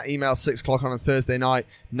seen that email 6 o'clock on a Thursday night.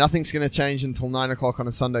 Nothing's going to change until 9 o'clock on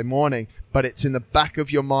a Sunday morning, but it's in the back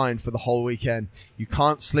of your mind for the whole weekend. You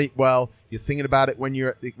can't sleep well. You're thinking about it when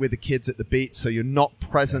you're with the kids at the beach, so you're not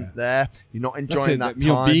present there. You're not enjoying that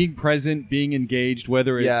time. Being present, being engaged,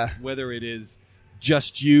 whether it is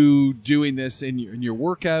just you doing this in your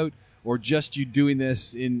workout, or just you doing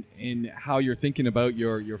this in how you're thinking about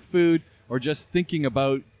your food, or just thinking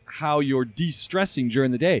about how you're de-stressing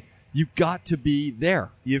during the day. You've got to be there.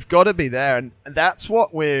 You've got to be there, and that's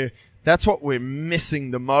what we're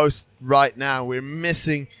missing the most right now. We're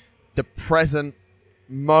missing the present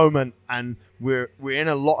moment, and we're in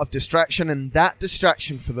a lot of distraction, and that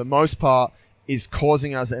distraction for the most part is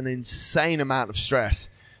causing us an insane amount of stress.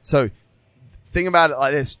 So think about it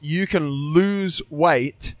like this: you can lose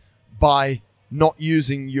weight by not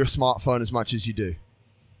using your smartphone as much as you do.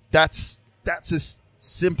 That's as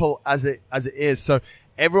simple as it is. So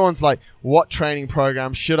everyone's like, what training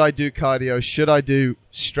program? Should I do cardio? Should I do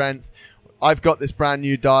strength? I've got this brand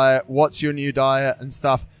new diet. What's your new diet and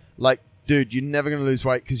stuff? Like, dude, you're never going to lose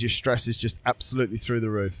weight because your stress is just absolutely through the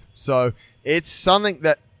roof. So it's something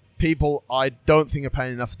that people, I don't think, are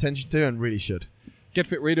paying enough attention to, and really should. Get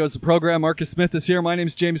Fit Radio is the program. Marcus Smith is here. My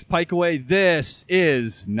name's James Pikeway. This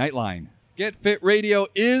is Nightline. Get Fit Radio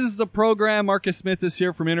is the program. Marcus Smith is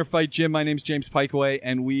here from Inner Fight Gym. My name's James Pikeway,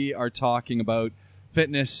 and we are talking about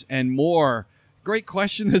fitness and more. Great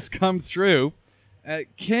question has come through.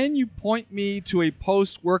 Can you point me to a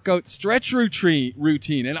post-workout stretch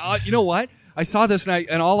routine? And you know what? I saw this,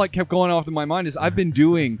 and all that kept going off in my mind is I've been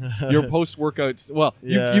doing your post-workouts. Well,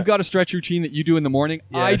 you've got a stretch routine that you do in the morning.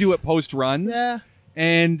 Yes. I do it post-runs. Yeah.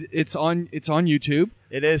 And it's on YouTube.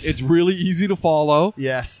 It is. It's really easy to follow.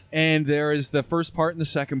 Yes. And there is the first part and the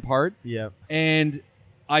second part. Yeah. And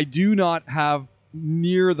I do not have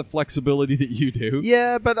near the flexibility that you do.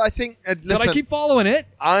 Yeah, but I think... listen, but I keep following it.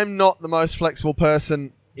 I'm not the most flexible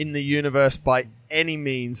person in the universe by any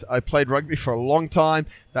means. I played rugby for a long time.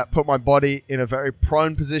 That put my body in a very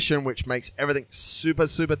prone position, which makes everything super,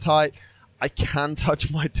 super tight. I can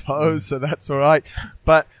touch my toes, so that's all right.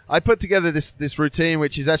 But I put together this routine,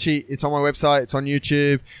 which is actually, it's on my website, it's on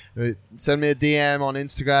YouTube. Send me a DM on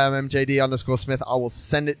Instagram, MJD_Smith. I will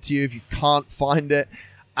send it to you if you can't find it.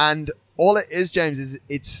 And all it is, James, is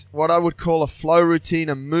it's what I would call a flow routine,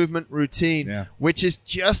 a movement routine, which is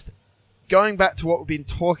just going back to what we've been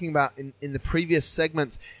talking about in the previous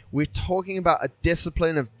segments. We're talking about a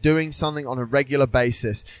discipline of doing something on a regular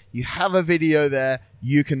basis. You have a video there,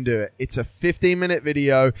 you can do it. It's a 15-minute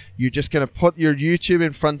video. You're just going to put your YouTube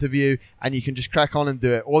in front of you, and you can just crack on and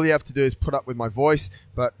do it. All you have to do is put up with my voice,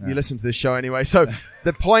 but you listen to this show anyway. So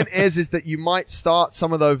the point is that you might start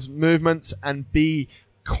some of those movements and be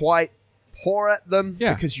quite poor at them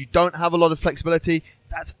because you don't have a lot of flexibility.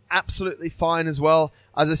 That's absolutely fine as well.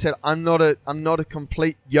 As I said, I'm not a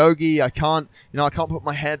complete yogi. I can't put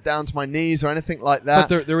my head down to my knees or anything like that.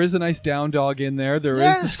 But there is a nice down dog in there. There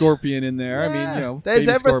is the scorpion in there. Yeah. I mean, there's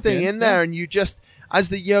everything scorpion in there, and you just, as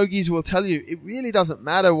the yogis will tell you, it really doesn't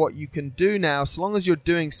matter what you can do now, so long as you're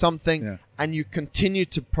doing something and you continue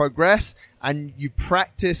to progress and you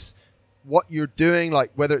practice what you're doing,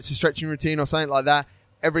 like whether it's a stretching routine or something like that,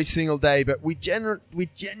 every single day. But we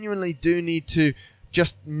genuinely do need to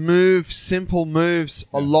just move simple moves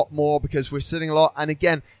a lot more, because we're sitting a lot. And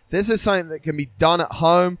again, this is something that can be done at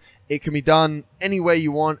home. It can be done any way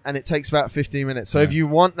you want, and it takes about 15 minutes. So if you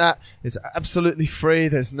want that, it's absolutely free.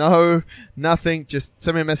 There's nothing. Just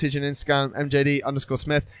send me a message on Instagram,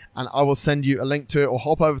 MJD_Smith, and I will send you a link to it, or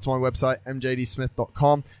hop over to my website,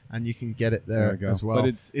 mjdsmith.com, and you can get it there as well.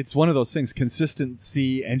 But it's one of those things,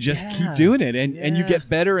 consistency, and just keep doing it, and you get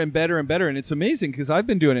better and better and better. And it's amazing, because I've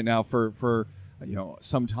been doing it now for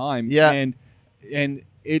some time, and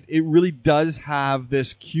it really does have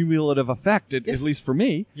this cumulative effect, at least for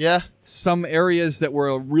me. Yeah. Some areas that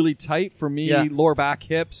were really tight for me, lower back,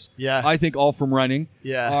 hips, I think all from running,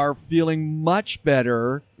 are feeling much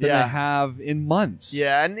better than they have in months.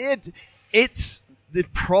 Yeah, and it's the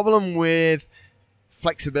problem with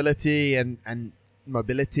flexibility and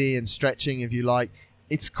mobility and stretching, if you like.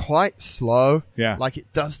 It's quite slow. Yeah. Like,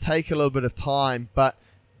 it does take a little bit of time, but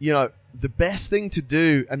the best thing to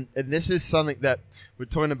do, and this is something that we're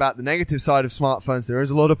talking about, the negative side of smartphones. There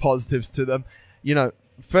is a lot of positives to them.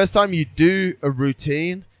 First time you do a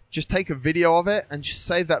routine, just take a video of it and just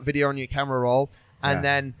save that video on your camera roll. And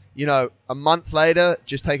then, a month later,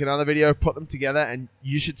 just take another video, put them together, and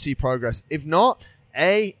you should see progress. If not,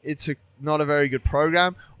 A, it's not a very good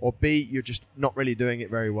program, or B, you're just not really doing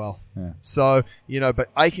it very well. Yeah. So, but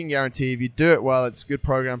I can guarantee if you do it well, it's a good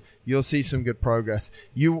program, you'll see some good progress.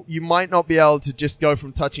 You might not be able to just go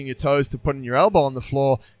from touching your toes to putting your elbow on the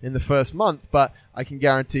floor in the first month, but I can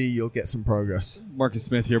guarantee you'll get some progress. Marcus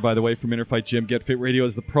Smith here, by the way, from Inner Fight Gym. Get Fit Radio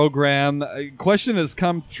is the program. A question has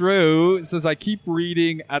come through. It says, I keep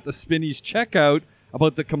reading at the Spinnies checkout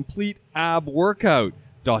about the complete ab workout, ...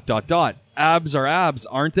 abs are abs,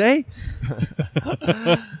 aren't they?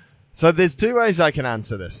 So there's two ways I can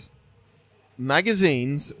answer this.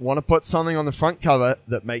 Magazines want to put something on the front cover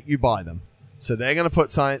that make you buy them. So they're going to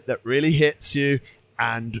put something that really hits you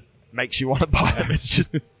and makes you want to buy them. It's just,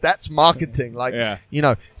 that's marketing. Like, Yeah. you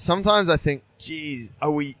know, sometimes I think, geez,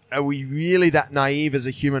 are we really that naive as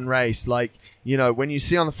a human race? Like, you know, when you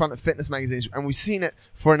see on the front of fitness magazines, and we've seen it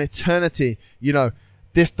for an eternity, you know,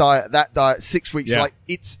 this diet, that diet, 6 weeks, Yeah. like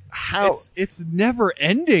it's how It's never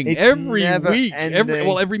ending. It's every never week, ending.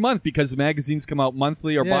 every month, because magazines come out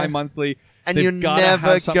monthly or Yeah. bi-monthly. and They've you're gotta never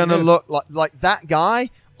have something gonna new. look like that guy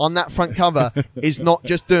on that front cover is not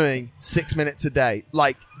just doing 6 minutes a day.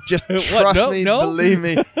 Like, just What? trust No, me, no? believe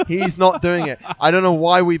me, he's not doing it. I don't know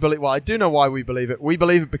why we believe. Well, I do know why we believe it. We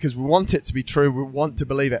believe it because we want it to be true. We want to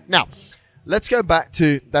believe it. Now, let's go back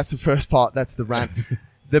to, that's the first part. That's the rant.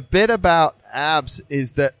 The bit about abs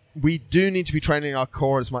is that we do need to be training our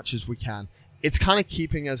core as much as we can. It's kind of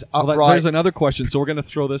keeping us Well, upright. there's another question, so we're going to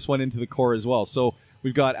throw this one into the core as well. So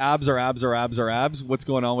we've got abs are abs are abs are abs. What's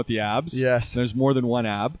going on with the abs? Yes. There's more than one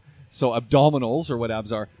ab. So abdominals are what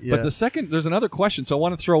abs are. Yeah. But there's another question, so I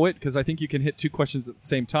want to throw it because I think you can hit two questions at the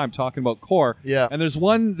same time talking about core. Yeah. And there's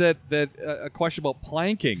one a question about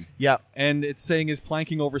planking. Yeah. And it's saying, is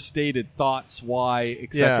planking overstated? Thoughts, why,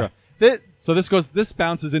 etc. Yeah. So this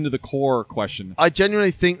bounces into the core question. I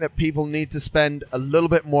genuinely think that people need to spend a little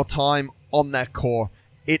bit more time on their core.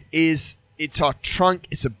 It's our trunk.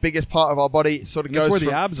 It's the biggest part of our body. It sort of And that's goes where from,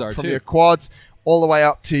 the abs are, from too. your quads all the way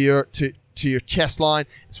up to your chest line.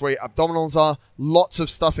 It's where your abdominals are. Lots of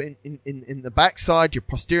stuff in the backside, your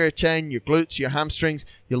posterior chain, your glutes, your hamstrings,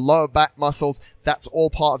 your lower back muscles. That's all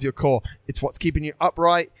part of your core. It's what's keeping you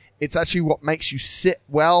upright. It's actually what makes you sit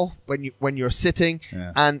well when you're sitting.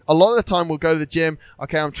 Yeah. And a lot of the time we'll go to the gym.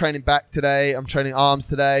 Okay, I'm training back today. I'm training arms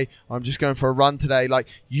today. Or I'm just going for a run today. Like,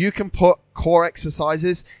 you can put core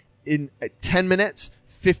exercises in 10 minutes,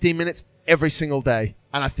 15 minutes every single day.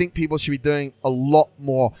 And I think people should be doing a lot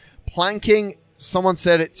more. Planking, someone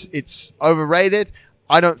said it's overrated.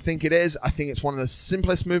 I don't think it is. I think it's one of the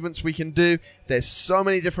simplest movements we can do. There's so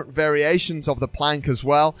many different variations of the plank as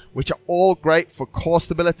well, which are all great for core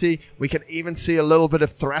stability. We can even see a little bit of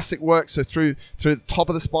thoracic work, so through the top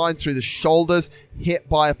of the spine, through the shoulders, hit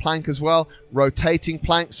by a plank as well. Rotating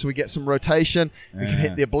planks, so we get some rotation. We can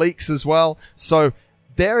hit the obliques as well. So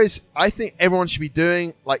I think everyone should be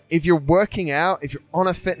doing, like, if you're working out, if you're on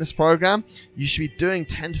a fitness program, you should be doing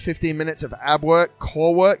 10 to 15 minutes of ab work,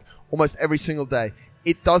 core work, almost every single day.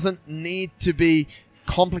 It doesn't need to be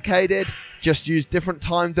complicated. Just use different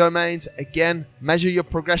time domains. Again, measure your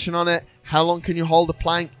progression on it. How long can you hold a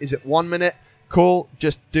plank? Is it 1 minute? Cool.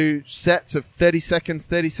 Just do sets of 30 seconds,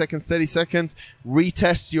 30 seconds, 30 seconds.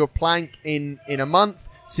 Retest your plank in a month.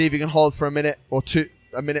 See if you can hold for a minute or two.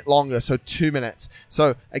 A minute longer, so 2 minutes.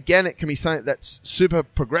 So again, it can be something that's super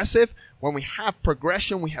progressive. When we have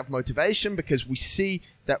progression, we have motivation because we see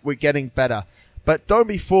that we're getting better. But don't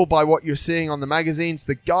be fooled by what you're seeing on the magazines.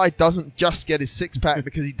 The guy doesn't just get his six-pack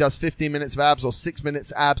because he does 15 minutes of abs or 6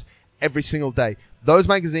 minutes abs every single day. Those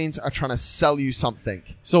magazines are trying to sell you something.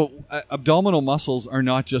 So abdominal muscles are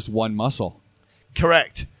not just one muscle.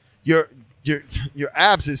 Correct. Your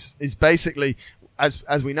abs is basically,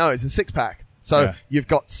 as we know, is a six-pack. So Yeah. you've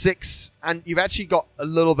got six, and you've actually got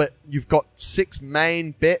you've got six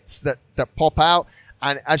main bits that pop out,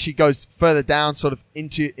 and it actually goes further down sort of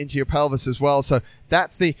into your pelvis as well. So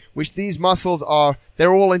that's which these muscles are,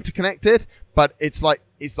 they're all interconnected, but it's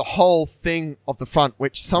the whole thing of the front,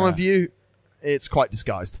 which some of you, it's quite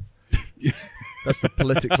disguised. That's the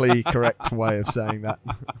politically correct way of saying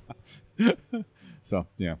that. So,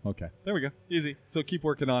 yeah, okay. There we go. Easy. So keep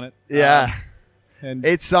working on it. Yeah. And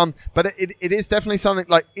It's but it is definitely something,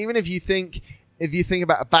 like, even if you think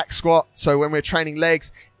about a back squat, so when we're training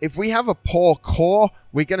legs, if we have a poor core,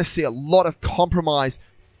 we're going to see a lot of compromise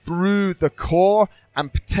through the core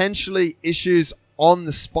and potentially issues on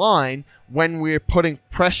the spine when we're putting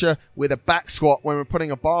pressure with a back squat, when we're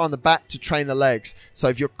putting a bar on the back to train the legs. So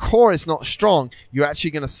if your core is not strong, you're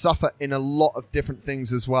actually going to suffer in a lot of different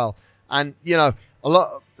things as well. And, you know,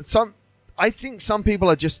 I think some people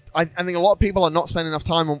are just, I think a lot of people are not spending enough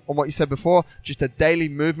time on what you said before, just a daily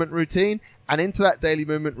movement routine. And into that daily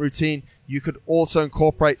movement routine, you could also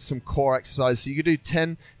incorporate some core exercise. So you could do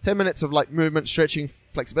 10 minutes of like movement, stretching,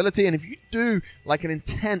 flexibility. And if you do like an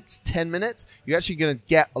intense 10 minutes, you're actually going to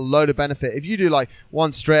get a load of benefit. If you do like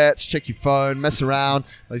one stretch, check your phone, mess around,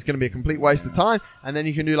 it's going to be a complete waste of time. And then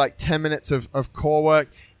you can do like 10 minutes of core work.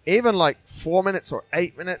 Even like 4 minutes or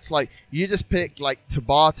 8 minutes, like you just pick like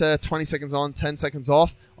Tabata, 20 seconds on, 10 seconds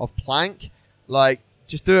off of plank. Like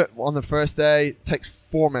just do it on the first day. It takes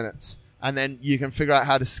 4 minutes. And then you can figure out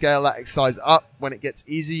how to scale that exercise up. When it gets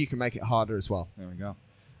easy, you can make it harder as well. There we go.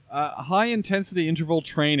 High-intensity interval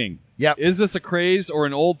training. Yep. Is this a craze or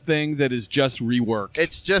an old thing that is just reworked?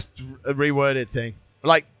 It's just a reworded thing.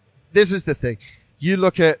 Like, this is the thing. You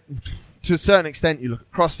look at, to a certain extent, you look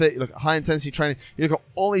at CrossFit, you look at high-intensity training, you look at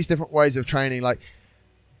all these different ways of training. Like,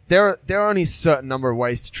 there are only a certain number of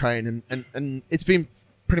ways to train, and it's been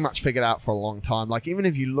pretty much figured out for a long time. Like, even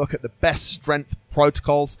if you look at the best strength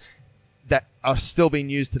protocols that are still being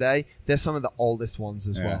used today, they're some of the oldest ones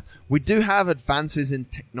as well. We do have advances in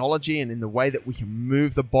technology and in the way that we can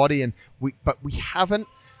move the body, but we haven't.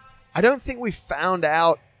 I don't think we've found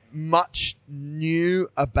out much new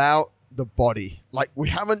about the body. Like, we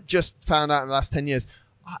haven't just found out in the last 10 years,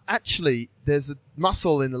 actually, there's a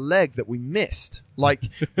muscle in the leg that we missed. Like,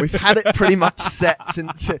 we've had it pretty much set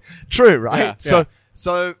since. True, right?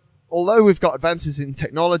 So although we've got advances in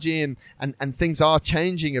technology and things are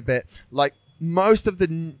changing a bit, like most of the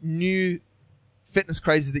new fitness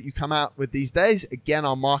crazes that you come out with these days, again,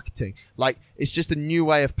 are marketing. Like, it's just a new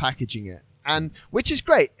way of packaging it. And which is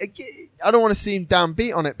great. I don't want to seem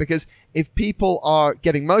downbeat on it, because if people are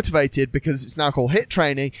getting motivated because it's now called HIIT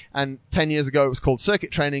training, and 10 years ago it was called circuit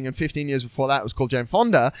training, and 15 years before that it was called Jane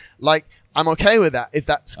Fonda, like, I'm okay with that. If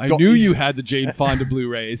that's I knew you had the Jane Fonda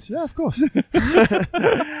Blu-rays. Yeah, of course. If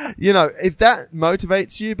that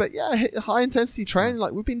motivates you, but yeah, high intensity training,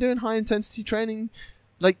 like we've been doing high intensity training,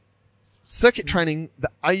 like circuit training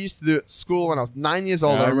that I used to do at school when I was 9 years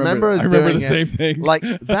old. Yeah, I remember the same thing. Like,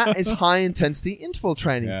 that is high intensity interval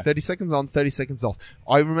training. 30 seconds on, 30 seconds off.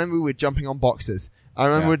 I remember we were jumping on boxes. I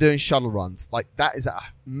remember we were doing shuttle runs. Like, that is a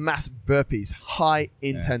massive burpees, high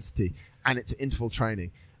intensity, and it's interval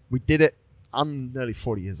training. We did it. I'm nearly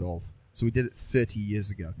 40 years old, so we did it 30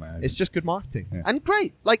 years ago. It's just good marketing. And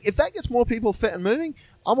great. Like, if that gets more people fit and moving,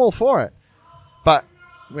 I'm all for it. But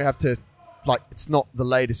we have to, like, it's not the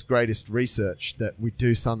latest, greatest research that we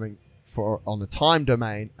do something on a time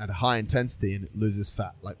domain at a high intensity and it loses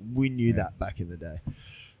fat. Like, we knew that back in the day.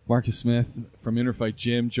 Marcus Smith from Inner Fight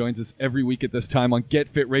Gym joins us every week at this time on Get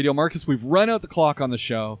Fit Radio. Marcus, we've run out the clock on the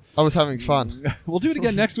show. I was having fun. We'll do it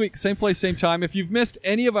again next week. Same place, same time. If you've missed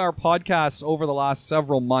any of our podcasts over the last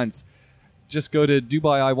several months, just go to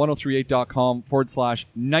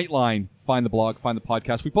dubai1038.com/Nightline. Find the blog, find the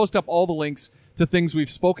podcast. We post up all the links to things we've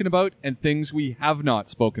spoken about and things we have not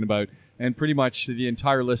spoken about, and pretty much the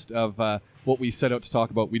entire list of what we set out to talk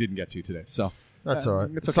about we didn't get to today. So that's all right.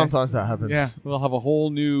 It's okay. Sometimes that happens. Yeah, we'll have a whole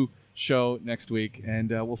new show next week, and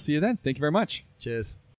we'll see you then. Thank you very much. Cheers.